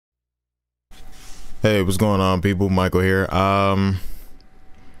Hey, what's going on, people? Michael here.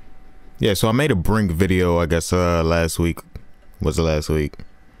 Yeah, so I made a Brink video, I guess last week. Was it last week?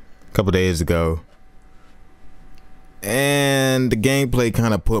 A couple days ago. And the gameplay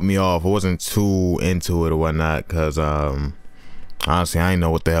kind of put me off. I wasn't too into it or whatnot, because honestly, I didn't know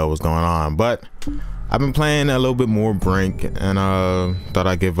what the hell was going on. But I've been playing a little bit more Brink, and thought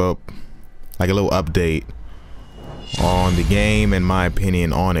I'd give up like a little update on the game and my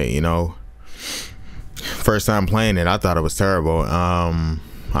opinion on it, you know. First time playing it, I thought it was terrible.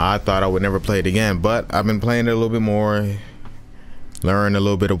 I thought I would never play it again, but I've been playing it a little bit more, learn a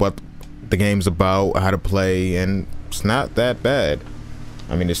little bit of what the game's about, how to play, and it's not that bad.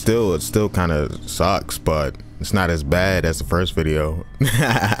 I mean, it still kind of sucks, but it's not as bad as the first video.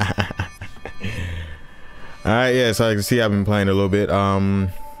 Alright, yeah, so I can see I've been playing a little bit.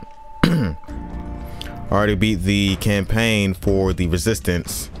 Already beat the campaign for the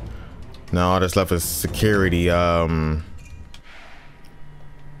Resistance. Now all that's left is security. Definitely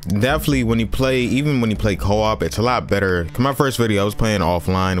when you play, even when you play co-op, it's a lot better. Cause my first video I was playing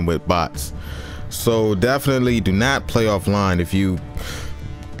offline with bots, so definitely do not play offline if you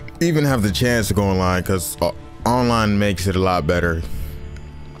even have the chance to go online, because online makes it a lot better.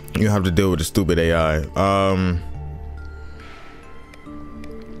 You have to deal with the stupid AI.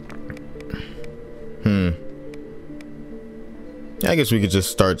 I guess we could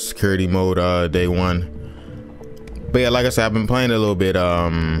just start security mode day one. But yeah, like I said, I've been playing a little bit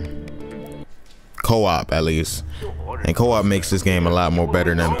co-op at least, and co-op makes this game a lot more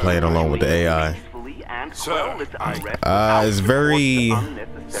better than playing alone with the AI. It's very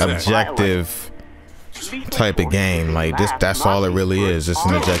objective type of game. Like that's all it really is. It's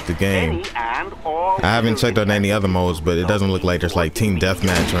an objective game. I haven't checked on any other modes, but it doesn't look like there's like team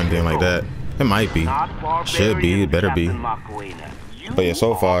deathmatch or anything like that. It might be, should be, it better be. But yeah,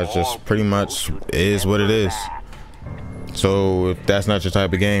 so far it's just pretty much is what it is. So if that's not your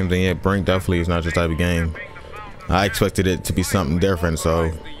type of game, then yeah, Brink definitely is not your type of game. I expected it to be something different,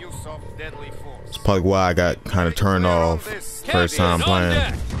 so it's probably why I got kind of turned off first time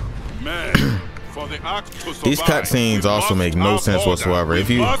playing. These cutscenes also make no sense whatsoever. If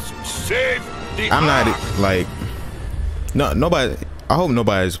you, I'm not like, nobody. I hope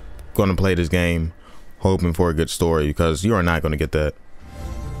nobody's gonna play this game hoping for a good story, because you are not gonna get that.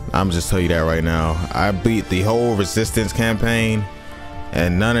 I'm just telling you that right now. I beat the whole Resistance campaign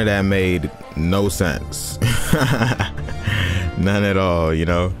and none of that made no sense. None at all, you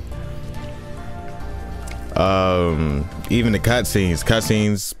know. Even the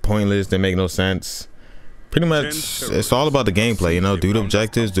cutscenes pointless, they make no sense. Pretty much it's all about the gameplay, you know. Do the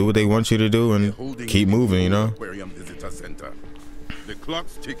objectives, do what they want you to do, and keep moving, you know. The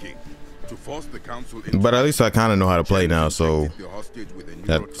clock's ticking. But at least I kind of know how to play now, so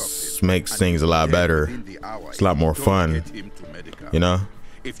that makes things a lot better. It's a lot more fun, you know.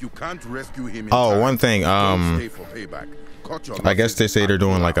 Oh, one thing, I guess they say they're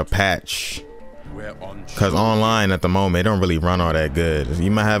doing like a patch, because online at the moment it don't really run all that good.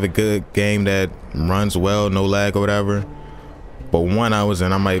 You might have a good game that runs well, no lag or whatever, but one I was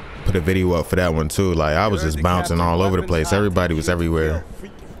in, I might put a video up for that one too. Like I was just bouncing all over the place. Everybody was everywhere.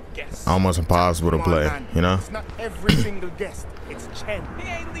 Almost impossible to play, you know. It's not every single guest. It's Chen. He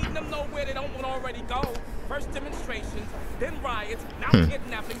ain't leading them nowhere they don't want to already go. First demonstrations, then riots, now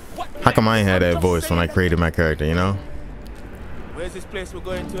kidnapping. How come I ain't had that voice when I created my character, you know? Where's this place we're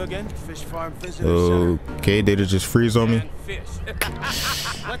going to again? Fish farm visitor. Okay, did it just freeze on me?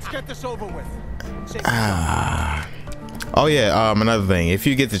 Let's get this over with. Oh yeah, another thing. If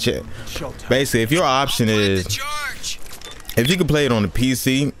you get the basically, if your option is, if you can play it on the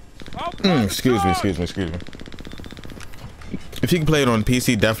PC, excuse me. If you can play it on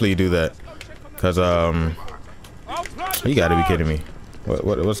PC, definitely do that. Cause you gotta be kidding me.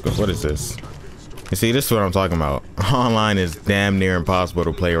 What is this? You see, this is what I'm talking about. Online is damn near impossible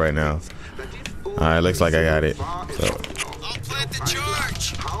to play right now. Alright, looks like I got it. So.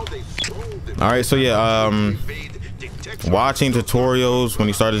 Alright, so yeah, watching tutorials when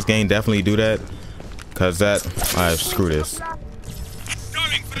you start this game, definitely do that. Cause that, screw this.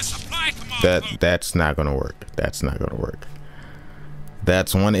 That's not gonna work. That's not gonna work.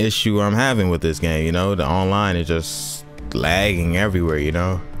 That's one issue I'm having with this game, you know. The online is just lagging everywhere, you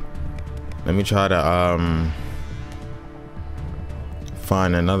know. Let me try to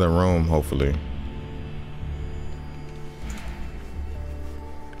find another room, hopefully.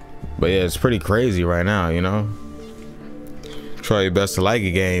 But yeah, it's pretty crazy right now, you know. Try your best to like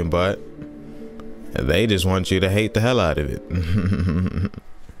a game, but they just want you to hate the hell out of it.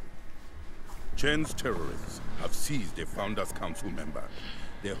 Chen's terrorists have seized a Founders Council member.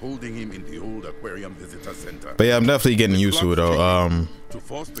 They're holding him in the old aquarium visitor center. But yeah, I'm definitely getting used to it though.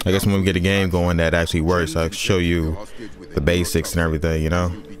 I guess when we get a game going that actually works, I'll show you the basics and everything, you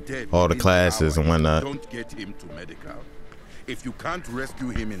know, all the classes and whatnot. Don't get him to medical. If you can't rescue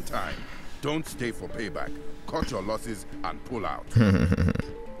him in time, don't stay for payback. Cut your losses and pull out.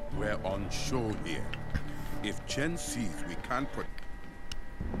 We're on show here. If Chen sees we can't put.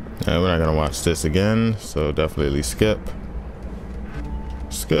 We're not gonna watch this again, so definitely skip.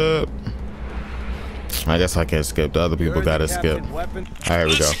 Skip. I guess I can't skip. The other people gotta skip. Alright, here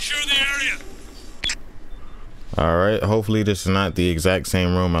we go. Alright, hopefully this is not the exact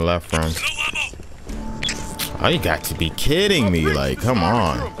same room I left from. Oh, you got to be kidding me. Like, come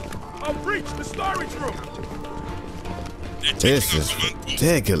on. This is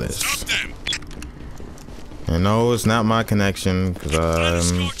ridiculous. And no, it's not my connection,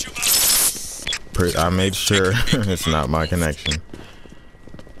 because I made sure it's not my connection.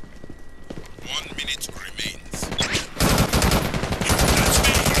 1 minute remains.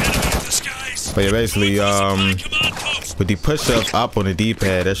 But yeah, basically, with the push up on the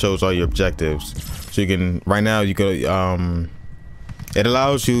D-pad, that shows all your objectives. So you can, right now, you can, it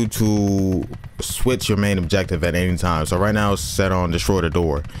allows you to switch your main objective at any time. So right now it's set on destroy the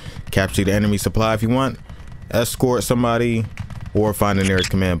door. Capture the enemy supply if you want. Escort somebody or find the nearest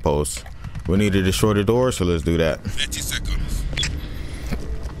command post. We need to destroy the door, so let's do that. 30 seconds.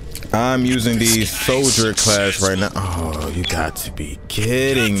 I'm using the soldier class right now. Oh, you got to be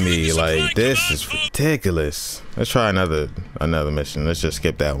kidding me. Like, this is ridiculous. Let's try another mission. Let's just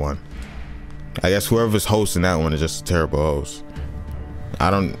skip that one. I guess whoever's hosting that one is just a terrible host. I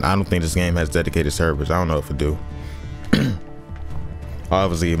don't think this game has dedicated servers. I don't know if it do.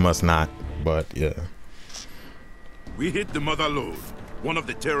 Obviously it must not, but yeah. We hit the mother lode. One of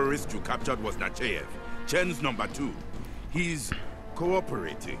the terrorists you captured was Nacheyev, Chen's #2. He's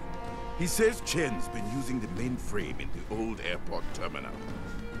cooperating. He says Chen's been using the mainframe in the old airport terminal.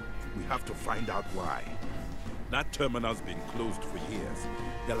 We have to find out why. That terminal's been closed for years.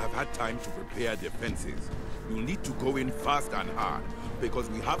 They'll have had time to prepare defenses. You'll need to go in fast and hard, because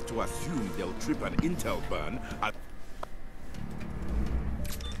we have to assume they'll trip an intel burn at...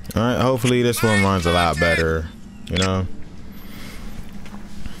 Alright, hopefully this one runs a lot better, you know?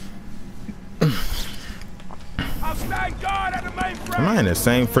 Am I in the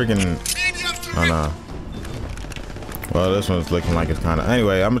same freaking... Oh no. Well, this one's looking like it's kind of...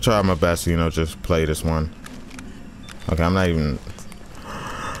 Anyway, I'm gonna try my best to, you know, just play this one. Okay, I'm not even...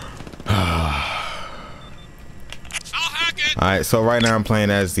 Alright, so right now I'm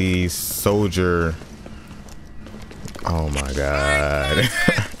playing as the soldier. Oh my god.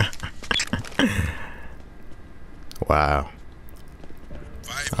 Wow.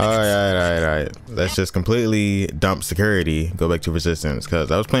 Alright. Let's just completely dump security, go back to resistance, because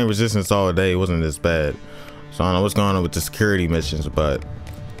I was playing resistance all day. It wasn't this bad. So I don't know what's going on with the security missions, but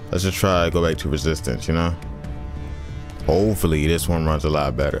let's just try to go back to resistance, you know? Hopefully this one runs a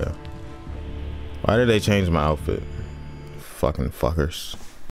lot better. Why did they change my outfit? Fucking fuckers.